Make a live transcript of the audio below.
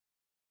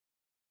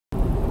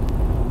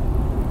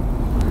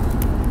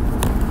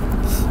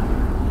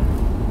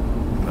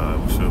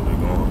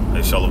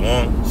Hey,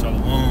 Shalom.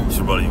 Shalom. It's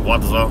your brother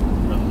Watazar.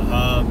 Brother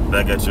Lahab.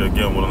 Back at you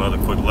again with another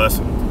quick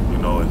lesson,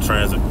 in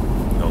transit.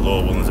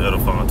 Lord willing, is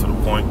edifying to the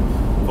point.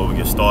 Before we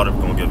get started,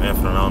 we're going to give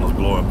infinite honors,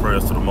 glory, and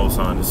prayers to the Most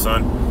High and His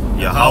Son,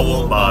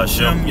 Yahweh,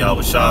 Ba'Hashem,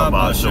 Yahweh Shah,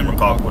 Ba'Hashem,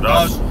 Rakak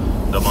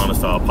Wadash. The honors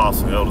to our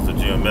apostles and elders of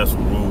GMS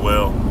who rule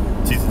well,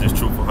 teaching this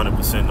truth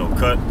 100%, no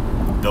cut.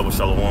 Double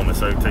shalom and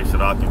salutation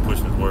to Akim,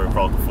 pushing his word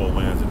across the four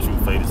winds in true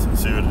faith and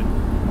sincerity,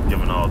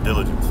 giving all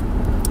diligence.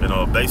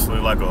 Basically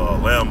like a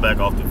lamb back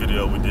off the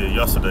video we did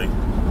yesterday,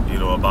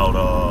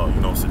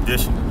 about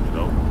sedition,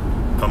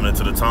 coming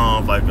into the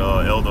times like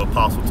Elder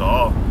Apostle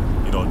Ta'al,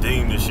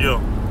 deemed this year,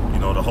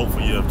 the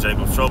hopeful year of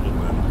Jacob's trouble.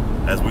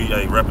 And as we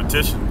a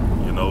repetition,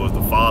 is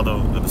the father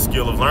of the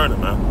skill of learning,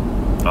 man.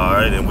 All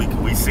right, and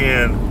we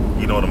seeing,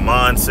 the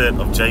mindset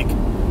of Jake.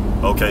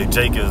 Okay,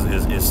 Jake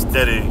is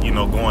steady,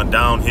 going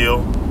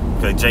downhill.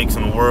 Okay, Jake's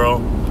in the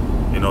world.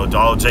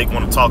 All Jake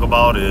want to talk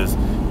about is,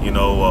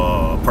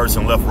 a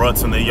person left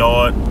ruts in their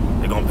yard.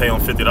 They're gonna pay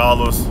them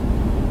 $50,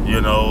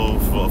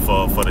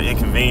 for the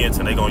inconvenience,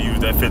 and they're gonna use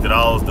that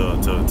 $50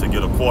 to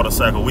get a quarter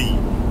sack of weed.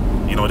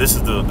 This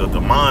is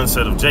the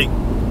mindset of Jake.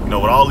 With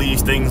all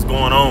these things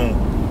going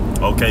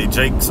on, okay,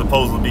 Jake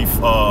supposed to be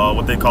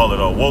what they call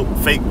it, a woke,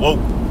 fake woke.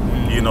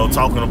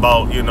 Talking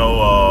about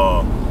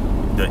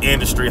the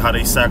industry, how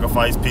they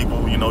sacrifice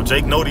people.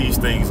 Jake know these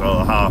things.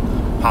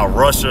 How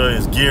Russia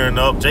is gearing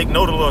up. Jake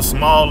know the little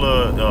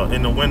smaller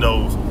in the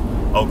windows.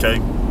 Okay,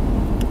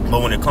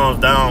 but when it comes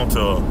down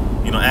to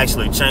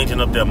actually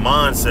changing up their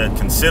mindset,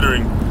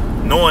 considering,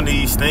 knowing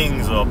these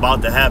things are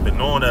about to happen,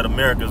 knowing that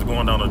America is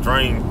going down the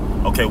drain,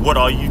 okay, what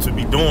are you to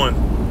be doing,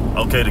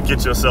 okay, to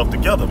get yourself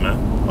together, man,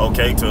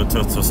 okay,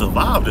 to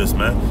survive this,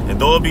 man? And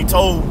though it be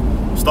told,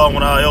 starting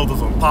with our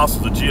elders and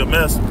apostles of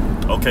GMS,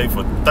 okay,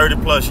 for 30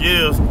 plus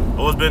years,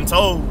 it's been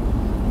told,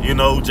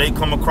 Jake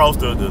come across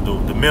the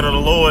men of the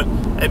Lord,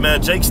 hey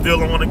man, Jake still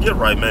don't want to get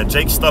right, man.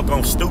 Jake stuck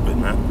on stupid,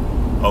 man.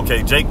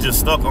 Okay, Jake just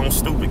stuck on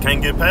stupid, can't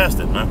get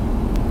past it, man.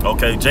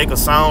 Okay, Jake will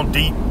sound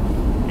deep,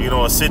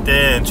 sit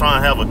there and try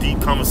and have a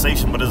deep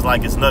conversation, but it's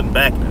like it's nothing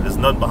back in it, there's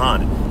nothing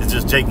behind it. It's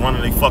just Jake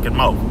running their fucking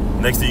mouth.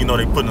 Next thing you know,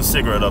 they putting a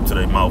cigarette up to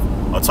their mouth,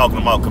 or talking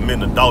about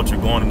committing adultery,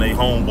 going in their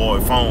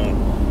homeboy phone,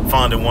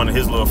 finding one of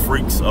his little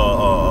freaks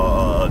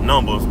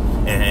numbers,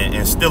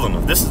 and stealing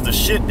them. This is the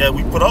shit that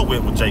we put up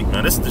with Jake,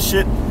 man. This is the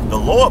shit the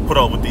Lord put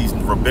up with these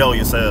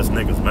rebellious ass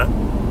niggas,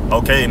 man.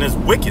 Okay, and it's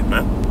wicked,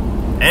 man.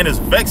 And it's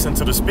vexing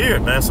to the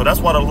spirit, man. So that's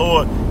why the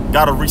Lord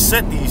got to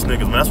reset these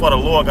niggas, man. That's why the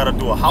Lord got to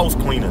do a house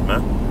cleaning,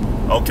 man.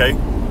 Okay?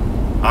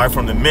 All right,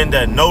 from the men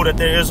that know that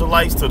they're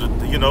Israelites to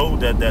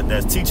the,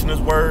 that's teaching his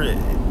word,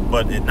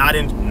 but not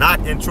in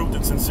truth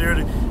and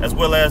sincerity, as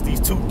well as these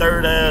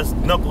 2/3 ass,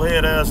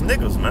 knucklehead ass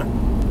niggas, man.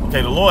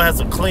 Okay, the Lord has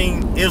to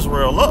clean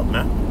Israel up,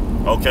 man.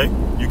 Okay?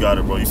 You got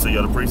it, bro. You see you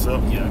got a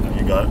precept? Yeah, I got it.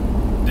 You got it.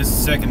 This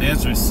is 2nd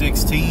Ezra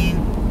 16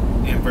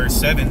 and verse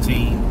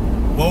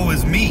 17. Woe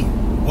is me,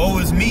 woe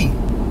is me.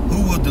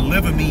 Who will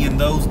deliver me in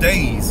those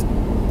days?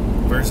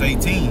 Verse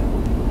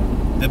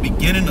 18. The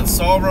beginning of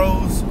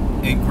sorrows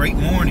and great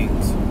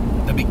mournings,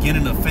 the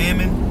beginning of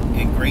famine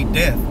and great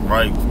death.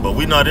 Right, but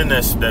we're not in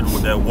that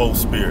woe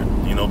spirit,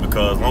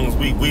 because as long as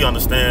we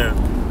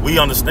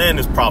understand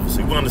this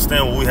prophecy, we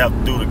understand what we have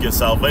to do to get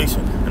salvation,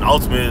 and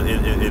ultimately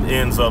it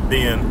ends up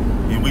being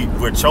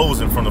we're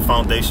chosen from the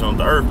foundation of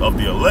the earth, of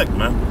the elect,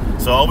 man.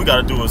 So all we got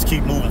to do is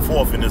keep moving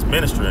forth in this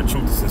ministry and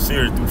truth and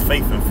sincerity through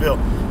faith and filth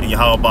in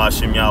Yahweh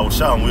Ba'Hashem, Yahweh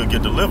Shah, and we'll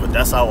get delivered.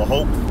 That's our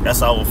hope.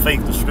 That's our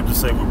faith. The scriptures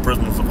say we're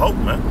prisoners of hope,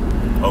 man.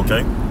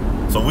 Okay?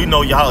 So we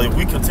know Yahweh, if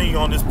we continue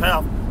on this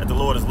path that the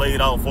Lord has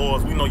laid out for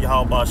us, we know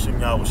Yahweh Ba'Hashem,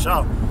 Yahweh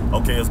Shah,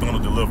 okay, it's going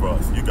to deliver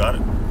us. You got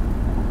it.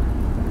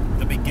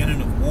 The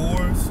beginning of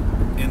wars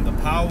and the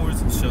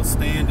powers shall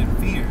stand in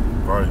fear.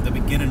 Right. The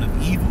beginning of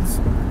evils.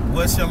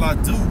 What shall I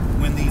do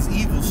when these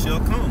evils shall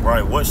come?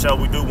 Right. What shall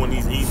we do when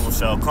these evils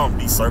shall come?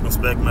 Be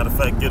circumspect. Matter of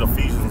fact, get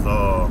Ephesians,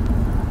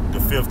 the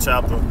 5th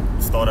chapter.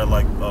 Start at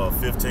like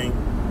 15.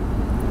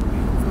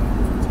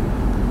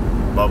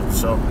 Bible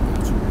show.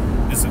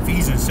 It's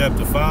Ephesians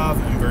chapter 5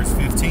 and verse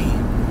 15.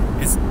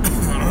 It's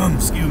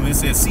excuse me. It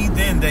says, "See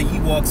then that ye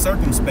walk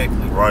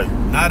circumspectly, right?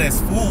 Not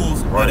as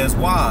fools, right, but as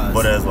wise."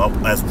 But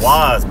as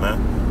wise, man.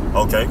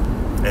 Okay.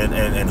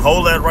 And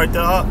hold that right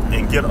there up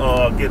and get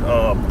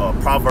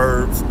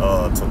Proverbs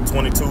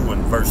 22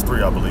 and verse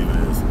 3, I believe it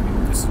is.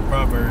 This is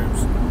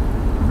Proverbs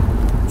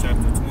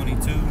chapter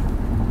 22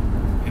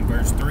 and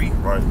verse 3.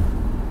 Right.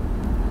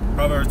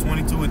 Proverbs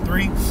 22 and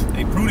 3.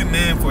 A prudent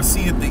man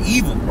foreseeth the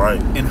evil,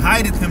 right, and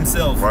hideth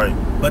himself, right.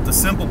 But the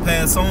simple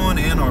pass on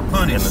and are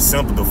punished.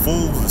 And the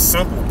fools, the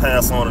simple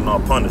pass on and are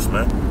punished,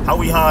 man. How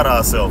we hide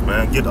ourselves,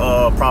 man? Get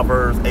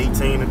Proverbs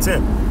 18 and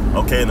 10.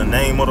 Okay, in the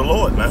name of the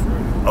Lord, man.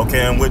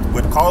 Okay, and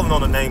with calling on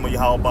the name of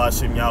Yahweh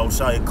Ba'Hashem, Yahweh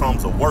Shah, it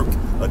comes a work,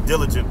 a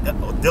diligent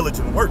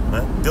work,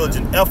 man.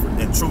 Diligent effort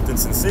in truth and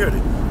sincerity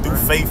through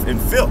faith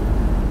and filth.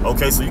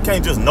 Okay, so you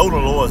can't just know the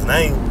Lord's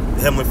name,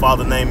 the Heavenly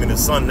Father's name and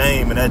His Son's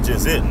name, and that's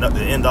just it, not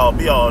the end all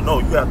be all. No,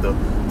 you have to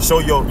show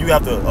you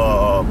have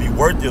to be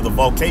worthy of the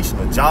vocation,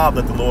 the job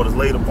that the Lord has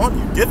laid upon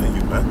you, given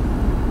you, man.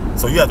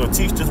 So you have to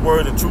teach this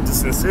word in truth and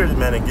sincerity,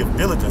 man, and give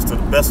diligence to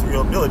the best of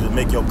your ability to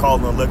make your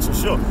calling and election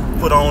sure.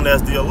 Put on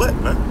as the elect,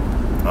 man.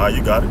 All right,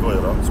 you got it. Go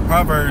ahead, It's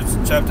Proverbs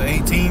chapter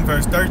 18,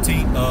 verse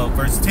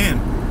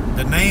 10.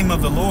 The name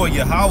of the Lord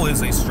Yahweh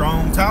is a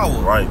strong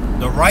tower. Right.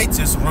 The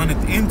righteous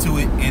runneth into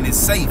it and is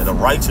safe. And the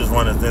righteous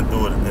runneth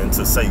into it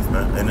into safe,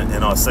 man,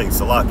 and are safe,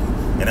 Salaki.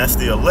 And that's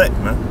the elect,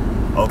 man.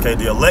 Okay,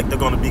 the elect are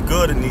going to be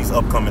good in these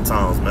upcoming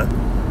times, man.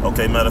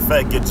 Okay, matter of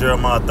fact, get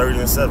Jeremiah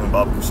 30:7,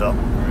 Baba Kushal. All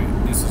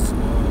right, this is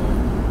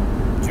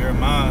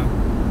Jeremiah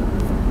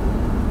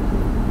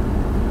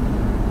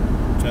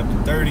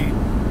chapter 30,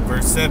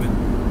 verse 7.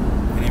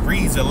 And it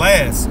reads,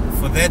 Alas,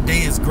 for that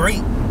day is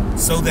great,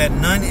 so that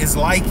none is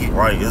like it.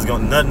 Right, it's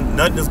gonna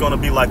nothing is gonna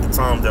be like the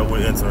times that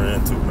we're entering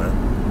into,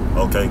 man.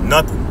 Okay,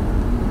 nothing.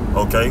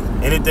 Okay,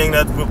 anything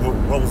that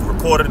what was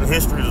recorded in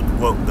history,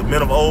 what the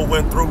men of old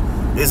went through,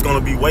 is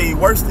gonna be way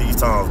worse these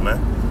times, man.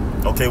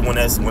 Okay, when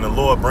the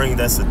Lord brings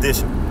that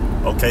sedition.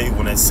 Okay,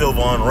 when that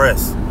civil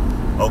unrest.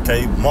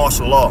 Okay,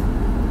 martial law.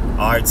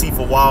 All right, teeth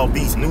of wild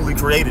beasts, newly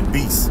created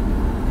beasts.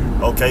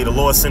 Okay, the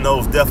Lord send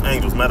those death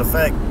angels. Matter of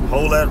fact,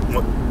 hold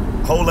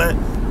that.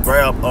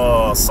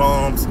 Grab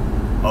Psalms.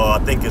 I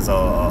think it's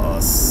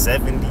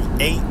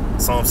 78,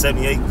 Psalm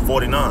 78,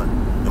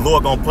 49. The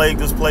Lord gonna plague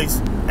this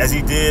place as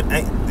he did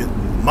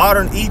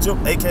modern Egypt,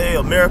 aka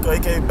America,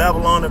 aka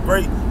Babylon the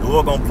Great. The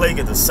Lord gonna plague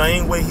it the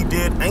same way he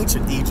did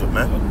ancient Egypt,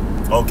 man.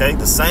 Okay,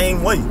 the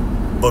same way,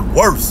 but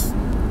worse.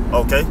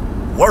 Okay,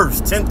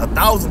 worse,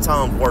 1,000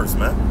 times worse,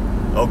 man.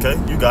 Okay,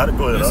 you got it.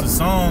 Go ahead. This is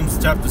Psalms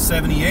chapter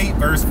 78,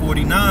 verse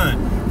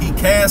 49. He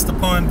cast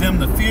upon them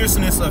the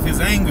fierceness of his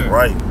anger,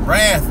 right,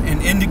 wrath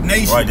and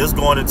indignation. Right, this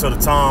going into the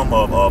time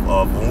of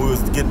when we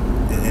was getting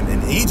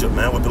in Egypt,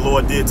 man, what the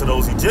Lord did to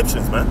those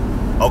Egyptians, man.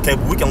 Okay,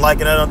 but we can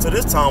liken that unto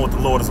this time what the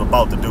Lord is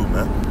about to do,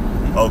 man.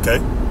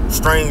 Okay,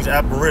 strange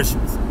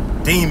apparitions,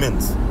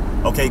 demons.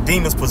 Okay,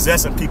 demons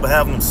possessing people,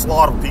 having them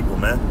slaughter people,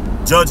 man,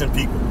 judging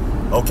people.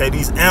 Okay,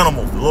 these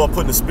animals, the Lord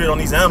putting the spirit on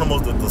these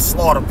animals to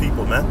slaughter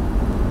people, man.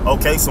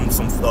 Okay, some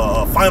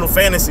Final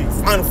Fantasy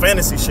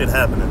shit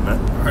happening, man.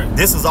 Right.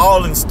 This is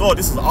all in store.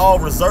 This is all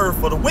reserved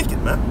for the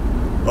wicked, man.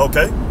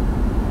 Okay,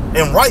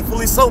 and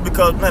rightfully so,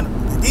 because man,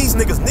 these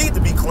niggas need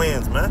to be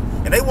cleansed, man,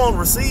 and they won't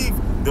receive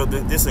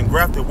this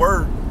engrafted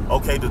word.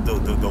 Okay,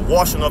 the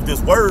washing of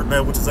this word,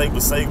 man, which is able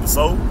to save the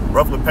soul.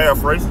 Roughly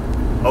paraphrasing.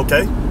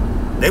 Okay,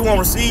 they won't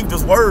receive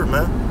this word,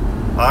 man.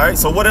 All right,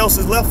 so what else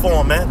is left for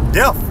them, man?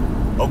 Death.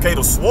 Okay,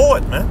 the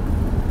sword, man.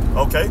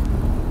 Okay,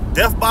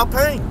 death by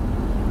pain.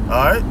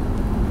 All right,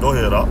 go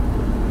ahead, up.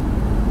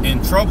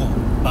 In trouble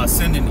by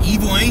sending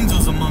evil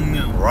angels among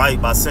them.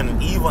 Right, by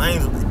sending evil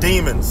angels,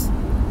 demons.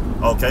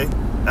 Okay,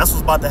 that's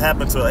what's about to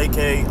happen to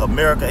aka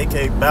America,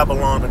 aka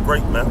Babylon the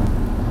Great, man.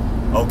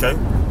 Okay,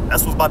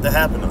 that's what's about to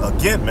happen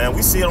again, man.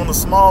 We see it on a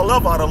small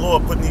level how the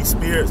Lord putting these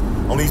spirits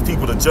on these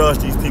people to judge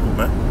these people,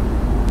 man.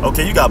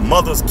 Okay, you got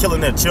mothers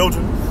killing their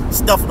children,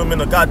 stuffing them in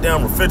the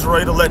goddamn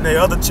refrigerator, letting their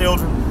other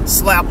children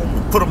slap them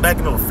and put them back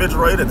in the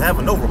refrigerator and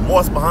having no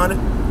remorse behind it.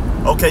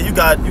 Okay, you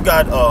got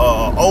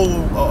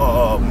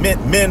old men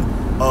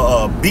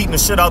beating the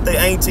shit out their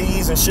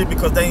aunties and shit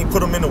because they ain't put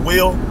them in the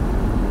wheel.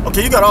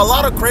 Okay, you got a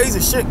lot of crazy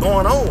shit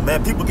going on,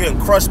 man. People getting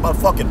crushed by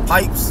fucking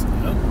pipes.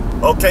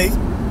 Okay,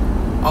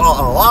 a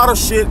lot of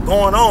shit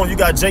going on. You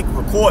got Jake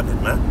recording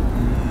it, man.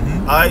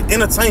 All right,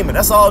 entertainment.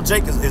 That's all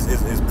Jake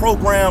is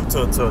programmed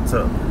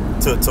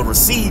to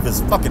receive is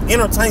fucking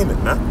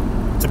entertainment,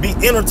 man. To be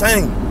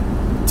entertained,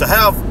 to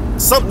have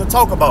something to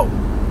talk about.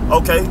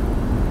 Okay.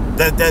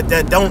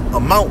 That don't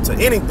amount to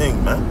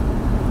anything, man.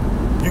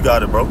 You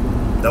got it, bro.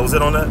 That was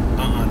it on that?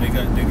 They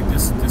got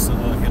this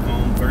hit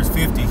home. Verse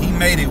 50. He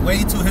made it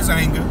way to his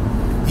anger.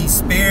 He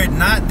spared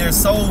not their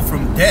soul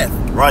from death.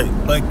 Right.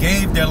 But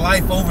gave their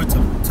life over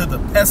to the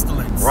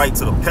pestilence. Right,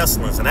 to the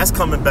pestilence. And that's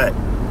coming back.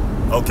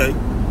 Okay.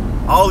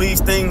 All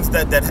these things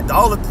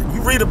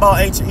you read about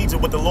ancient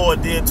Egypt, what the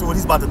Lord did to it,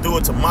 he's about to do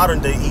it to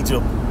modern day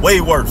Egypt way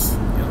worse.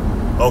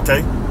 Yeah.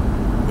 Okay.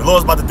 The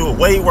Lord's about to do it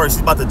way worse.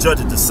 He's about to judge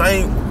it the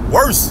same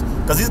worse.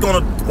 Because he's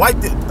going to wipe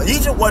it.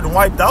 Egypt wasn't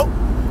wiped out.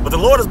 But the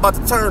Lord is about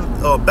to turn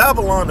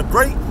Babylon the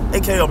Great,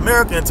 a.k.a.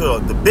 America, into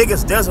the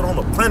biggest desert on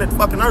the planet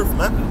fucking Earth,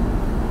 man.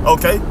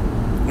 Okay?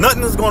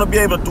 Nothing is going to be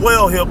able to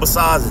dwell here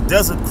besides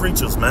desert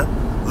creatures, man.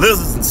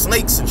 Lizards and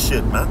snakes and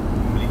shit, man.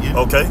 Yeah.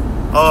 Okay?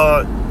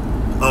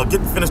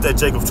 Finish that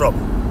Jacob's Trouble.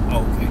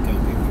 Okay.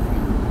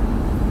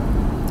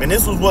 And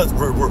this was what's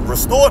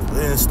restored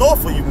in store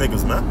for you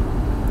niggas, man.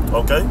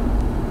 Okay?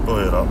 Go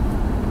ahead, up.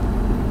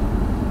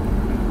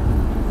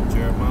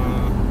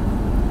 Jeremiah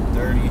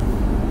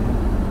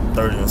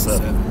 30 and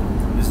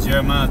 7. It's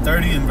Jeremiah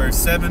 30 and verse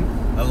 7.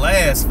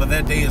 Alas, for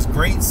that day is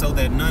great, so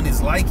that none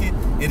is like it.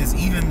 It is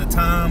even the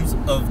time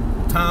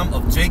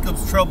of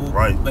Jacob's trouble.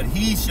 Right. But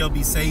he shall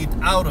be saved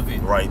out of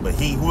it. Right. But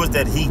who is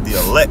that he? The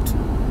elect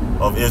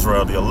of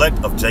Israel, the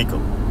elect of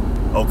Jacob.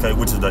 Okay,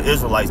 which is the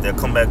Israelites that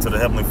come back to the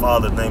Heavenly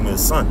Father, name of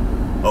his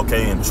son.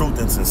 Okay, in truth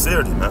and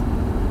sincerity, man.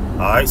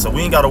 right, so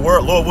we ain't got to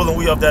worry. Lord willing,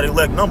 we have that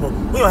elect number.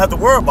 We don't have to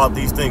worry about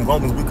these things, as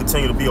long as we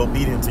continue to be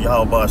obedient to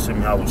Yahweh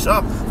Hashem Yahweh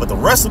Shah. But the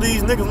rest of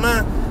these niggas,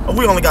 man,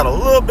 we only got a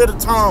little bit of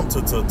time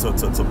to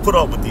put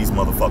up with these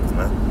motherfuckers,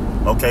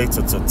 man. Okay,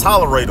 to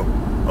tolerate them.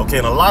 Okay,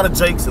 and a lot of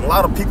Jakes and a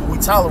lot of people we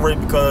tolerate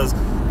because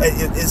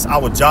it's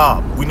our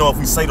job. We know if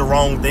we say the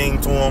wrong thing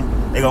to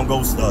them, they gonna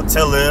go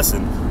tell us,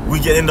 and we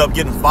end up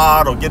getting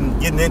fired or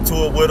getting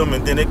into it with them,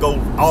 and then it go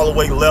all the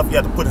way left. You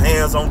have to put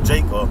hands on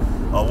Jake or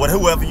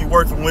whoever you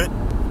working with.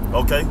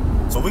 Okay,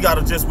 so we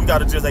gotta just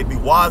be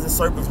wise as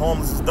serpents,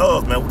 harmless as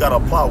doves, man. We gotta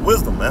apply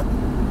wisdom, man.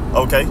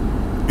 Okay,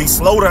 be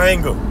slow to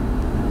anger.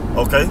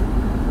 Okay,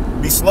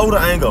 be slow to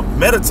anger.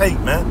 Meditate,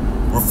 man.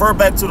 Refer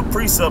back to the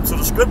precepts, to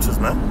the scriptures,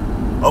 man.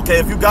 Okay,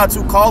 if you got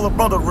to, call a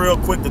brother real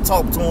quick to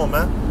talk to him,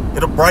 man.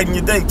 It'll brighten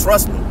your day.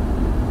 Trust me.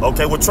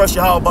 Okay, well, trust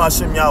Yahweh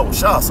Hashem Yahweh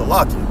Shah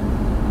Salaki.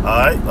 All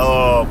right,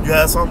 you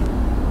had something?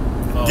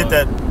 Get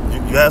that.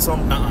 You had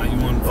something? You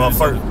want to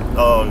first?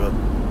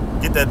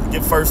 Get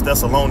 1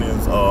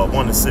 Thessalonians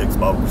 1-6,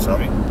 Bible Shah.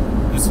 Right.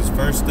 This is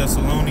 1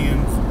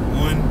 Thessalonians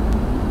 1,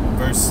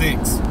 verse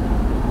 6.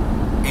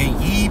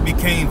 And ye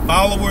became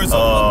followers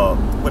of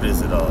what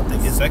is it? I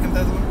think it's 2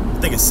 Thessalonians? I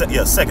think it's 2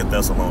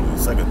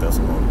 Thessalonians. 2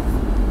 Thessalonians.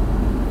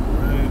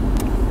 Right.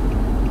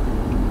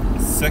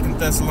 2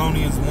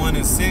 Thessalonians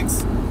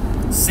 1:6.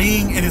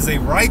 Seeing it is a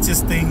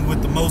righteous thing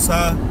with the Most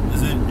High.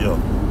 Is it? Yeah.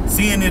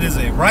 Seeing it is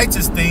a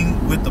righteous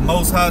thing with the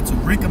Most High to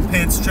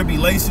recompense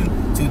tribulation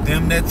to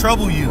them that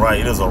trouble you. Right,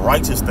 it is a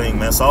righteous thing,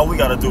 man. So all we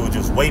got to do is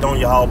just wait on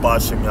Yahweh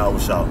Hashem Yahweh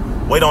Shah.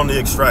 Wait on the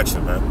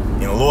extraction, man.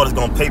 And the Lord is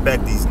going to pay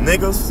back these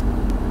niggas,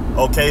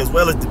 okay, as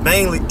well as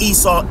mainly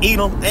Esau,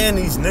 Edom, and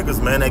these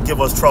niggas, man, that give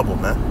us trouble,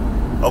 man.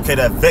 Okay,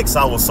 that vex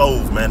our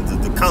souls, man.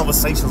 The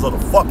conversations of the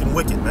fucking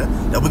wicked,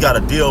 man, that we got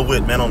to deal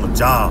with, man, on the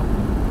job,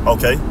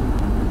 okay?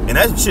 And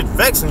that shit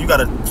vexing. You got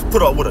to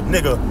put up with a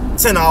nigga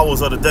 10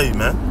 hours of the day,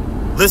 man.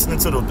 Listening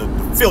to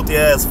the filthy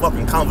ass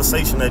fucking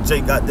conversation that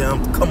Jake got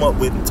them to come up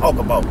with and talk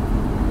about.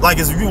 Like,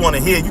 as if you want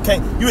to hear,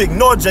 you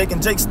ignore Jake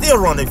and Jake still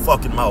run their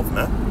fucking mouth,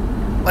 man.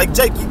 Like,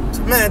 Jake,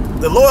 man,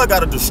 the Lord got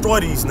to destroy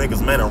these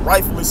niggas, man, and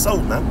rightfully so,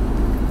 man.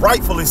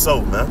 Rightfully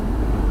so, man.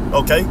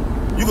 Okay?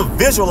 You can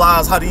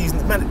visualize how these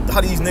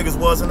niggas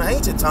was in the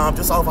ancient time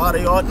just off how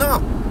they are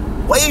now.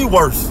 Way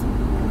worse.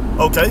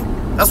 Okay?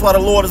 That's why the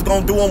Lord is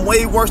going to do them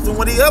way worse than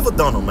what he ever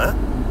done them, man.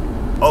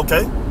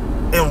 Okay?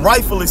 And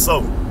rightfully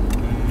so.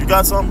 You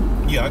got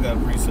something? Yeah, I got a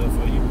precept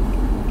for you.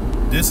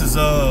 This is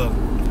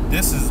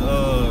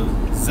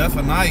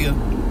Zephaniah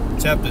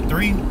chapter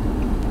 3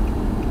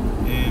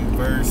 and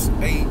verse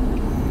 8.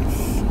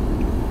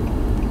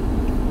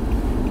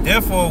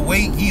 Therefore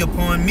wait ye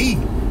upon me,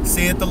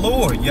 saith the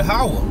Lord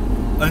Yahweh,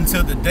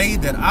 until the day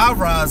that I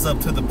rise up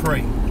to the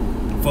prey.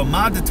 For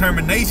my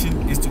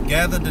determination is to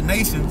gather the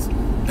nations,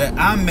 that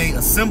I may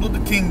assemble the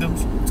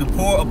kingdoms, to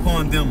pour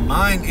upon them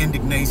mine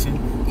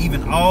indignation,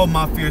 even all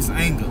my fierce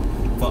anger.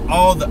 For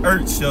all the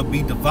earth shall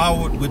be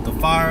devoured with the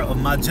fire of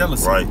my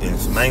jealousy. Right, and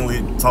it's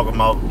mainly talking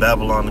about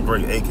Babylon the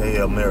Great, aka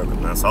America,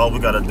 man. So all we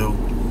got to do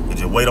is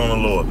just wait on the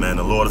Lord, man.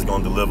 The Lord is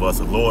going to deliver us.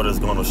 The Lord is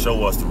going to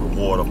show us the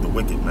reward of the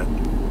wicked, man.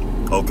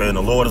 Okay, and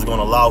the Lord is going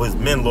to allow his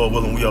men, Lord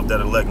willing, we of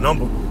that elect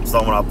number,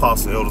 starting with our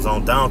apostle elders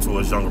on down to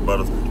his younger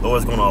brothers. The Lord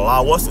is going to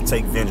allow us to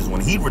take vengeance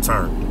when he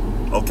return.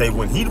 Okay,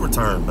 when he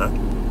return,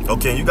 man.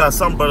 Okay, and you got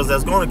some brothers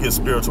that's going to get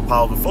spiritual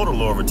power before the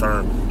Lord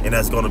return, and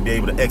that's going to be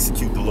able to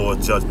execute the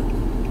Lord's judgment.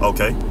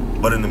 Okay,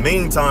 but in the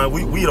meantime,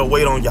 we to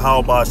wait on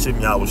Yahweh Hashem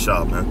Yahweh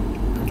Shah, man.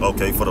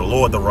 Okay, for the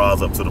Lord to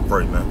rise up to the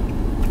prey, man.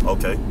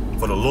 Okay,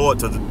 for the Lord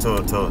to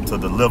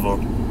deliver.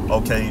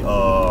 Okay,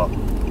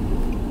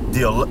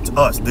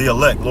 the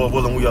elect, Lord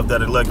willing, we have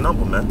that elect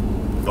number, man.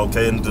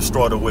 Okay, and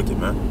destroy the wicked,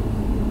 man.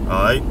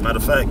 All right. Matter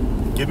of fact,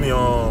 give me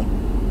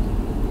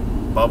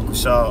Baba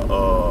Kushah,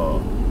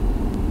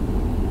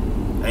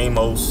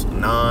 Amos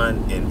 9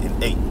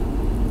 and 8.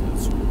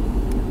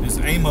 It's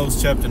Amos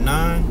chapter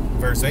 9,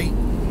 verse 8.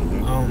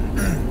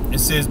 It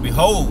says,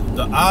 "Behold,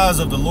 the eyes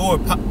of the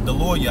Lord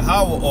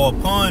Yahweh are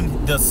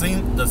upon the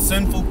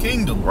sinful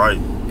kingdom, right?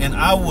 And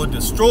I will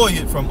destroy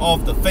it from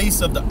off the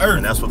face of the earth."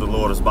 And that's what the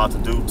Lord is about to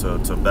do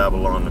to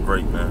Babylon the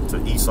Great, man, to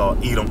Esau,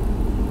 Edom.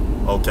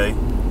 Okay,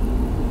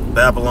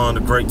 Babylon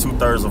the Great,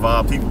 2/3 of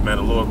our people, man.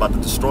 The Lord is about to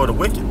destroy the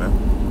wicked, man.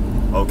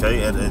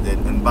 Okay,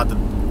 and about to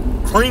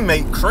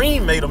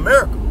cremate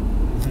America.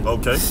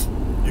 Okay,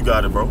 you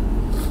got it, bro.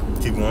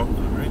 Keep going.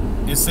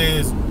 It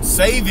says,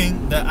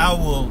 "Saving that I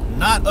will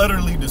not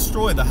utterly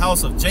destroy the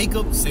house of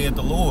Jacob, saith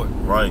the Lord."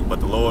 Right, but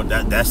the Lord,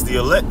 that's the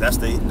elect. That's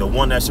the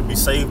one that should be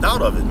saved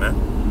out of it, man.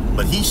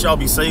 But he shall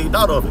be saved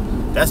out of it.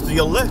 That's the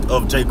elect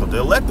of Jacob, the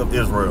elect of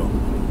Israel.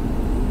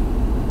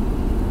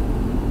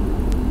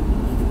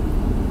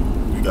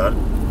 You got it.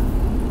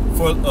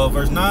 For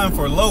verse 9,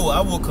 "For lo,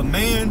 I will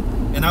command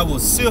and I will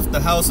sift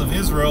the house of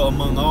Israel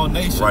among all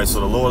nations." Right, so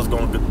the Lord is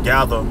going to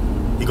gather.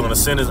 He's going to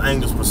send his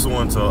angels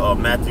pursuant to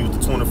Matthew, the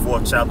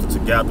 24th chapter, to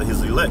gather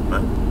his elect,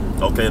 man.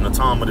 Okay, in the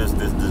time of this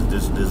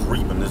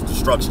reaping, this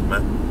destruction,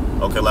 man.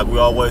 Okay, like we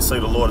always say,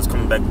 the Lord is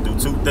coming back to do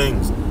two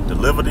things: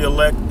 deliver the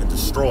elect and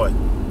destroy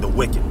the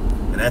wicked.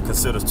 And that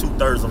considers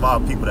 2/3 of our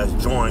people that's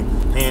joined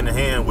hand in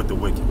hand with the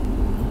wicked.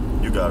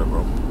 You got it,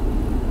 bro.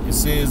 It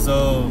says,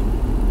 I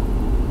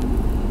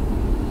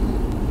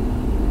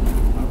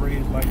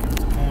read like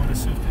as corn is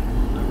sifted.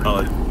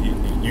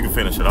 You can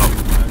finish it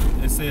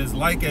off. It says,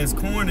 like as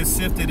corn is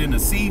sifted in the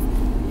sieve,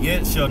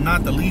 yet shall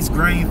not the least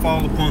grain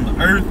fall upon the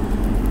earth.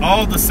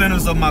 All the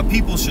sinners of my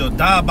people shall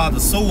die by the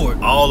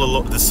sword.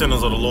 All the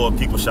sinners of the Lord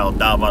people shall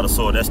die by the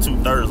sword. That's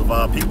 2/3 of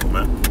our people,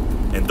 man.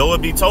 And though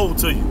it be told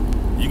to you,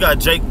 you got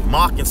Jake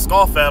mock and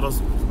scoff at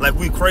us like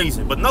we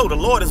crazy. But no, the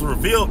Lord has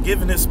revealed,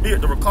 giving his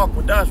spirit, the Rakak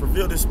Wadash,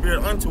 revealed his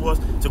spirit unto us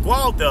to go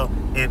out there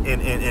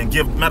and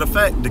give, matter of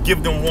fact, to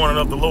give them warning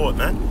of the Lord,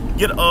 man.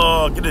 Get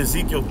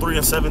Ezekiel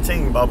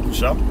 3:17, Baba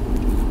Kushal.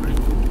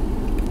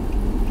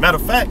 Matter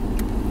of fact,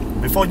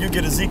 before you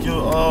get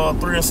Ezekiel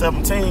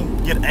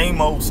 3:17, get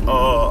Amos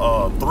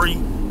 3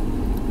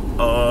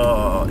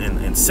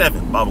 and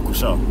 7, Baba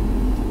Kushal.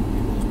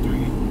 Amos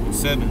 3 and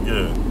 7.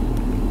 Yeah.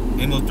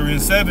 Amos 3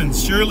 and 7.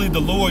 Surely the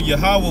Lord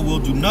Yahweh will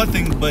do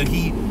nothing, but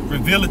he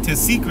revealeth his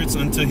secrets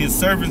unto his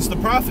servants, the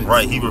prophets.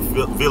 Right, he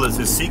revealeth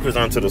his secrets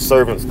unto the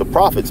servants, the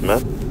prophets,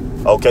 man.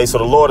 Okay, so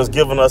the Lord has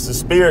given us his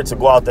spirit to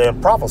go out there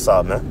and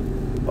prophesy, man.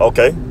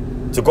 Okay,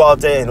 to go out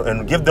there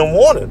and give them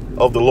warning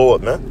of the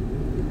Lord, man.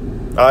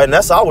 All right, and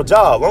that's our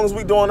job. As long as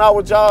we doing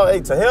our job, hey,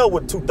 to hell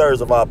with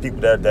 2/3 of our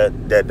people that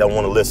don't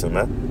want to listen,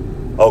 man.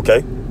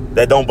 Okay,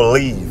 that don't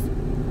believe.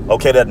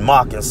 Okay, that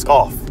mock and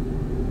scoff.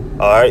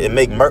 All right, and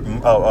make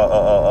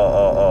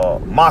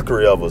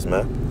mockery of us,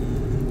 man.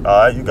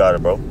 All right, you got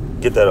it, bro.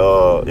 Get that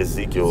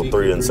Ezekiel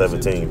 3 and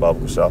 17, Baba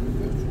Kushal.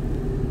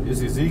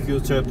 It's Ezekiel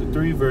chapter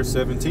 3, verse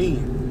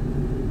 17.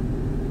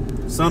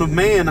 Son of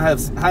man, I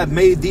have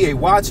made thee a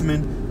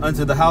watchman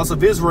unto the house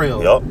of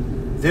Israel. Yup.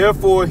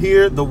 Therefore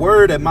hear the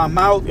word at my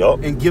mouth,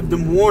 yup, and give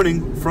them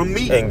warning from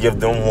me. And give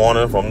them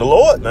warning from the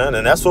Lord, man.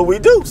 And that's what we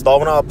do.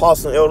 Starving our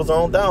apostles and elders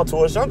on down to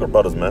us younger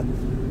brothers, man.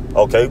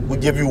 Okay, we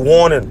give you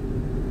warning.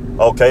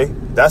 Okay,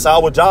 that's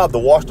our job, to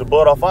wash the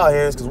blood off our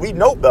hands, because we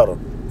know better.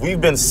 We've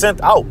been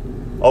sent out,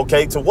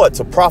 okay, to what?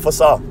 To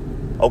prophesy.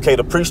 Okay,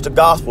 to preach the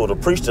gospel, to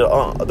preach the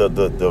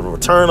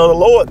return of the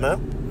Lord, man.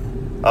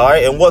 All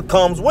right, and what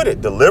comes with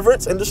it?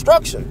 Deliverance and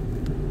destruction.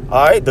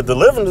 All right, the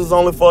deliverance is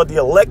only for the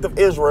elect of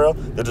Israel.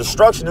 The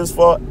destruction is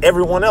for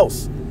everyone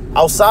else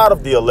outside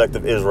of the elect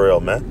of Israel,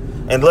 man.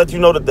 And let you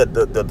know that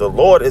the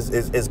Lord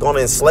is going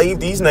to enslave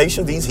these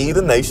nations, these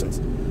heathen nations.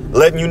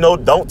 Letting you know,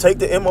 don't take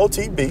the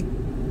MOTB,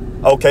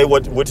 okay,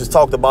 which is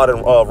talked about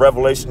in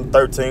Revelation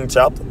 13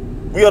 chapter.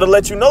 We ought to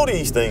let you know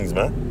these things,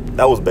 man.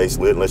 That was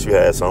basically it, unless you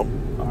had something.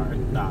 All right,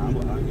 nah, I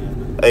got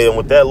it. Hey, and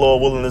with that,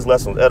 Lord willing, this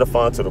lesson was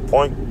edifying to the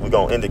point. We're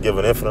going to end it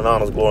giving infinite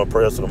honors, glory, and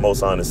prayers to the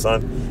Most High and his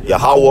Son.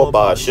 Yahweh,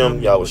 by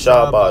Hashem,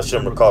 Yahushua, by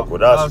Hashem, Rakak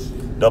Wadash.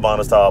 Double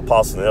honors to our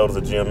apostles and elders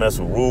of GMS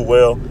who rule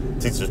well,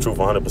 teach the truth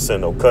 100%,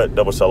 no cut,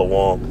 double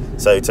shalom.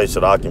 Salutation to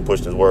the Akim,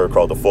 pushing his word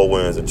across the four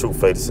winds, and true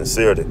faith and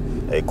sincerity.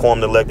 Hey, Kwam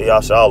the elect of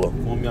Yasha Allah.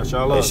 Kwam Yasha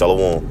Allah. Hey,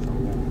 shalom.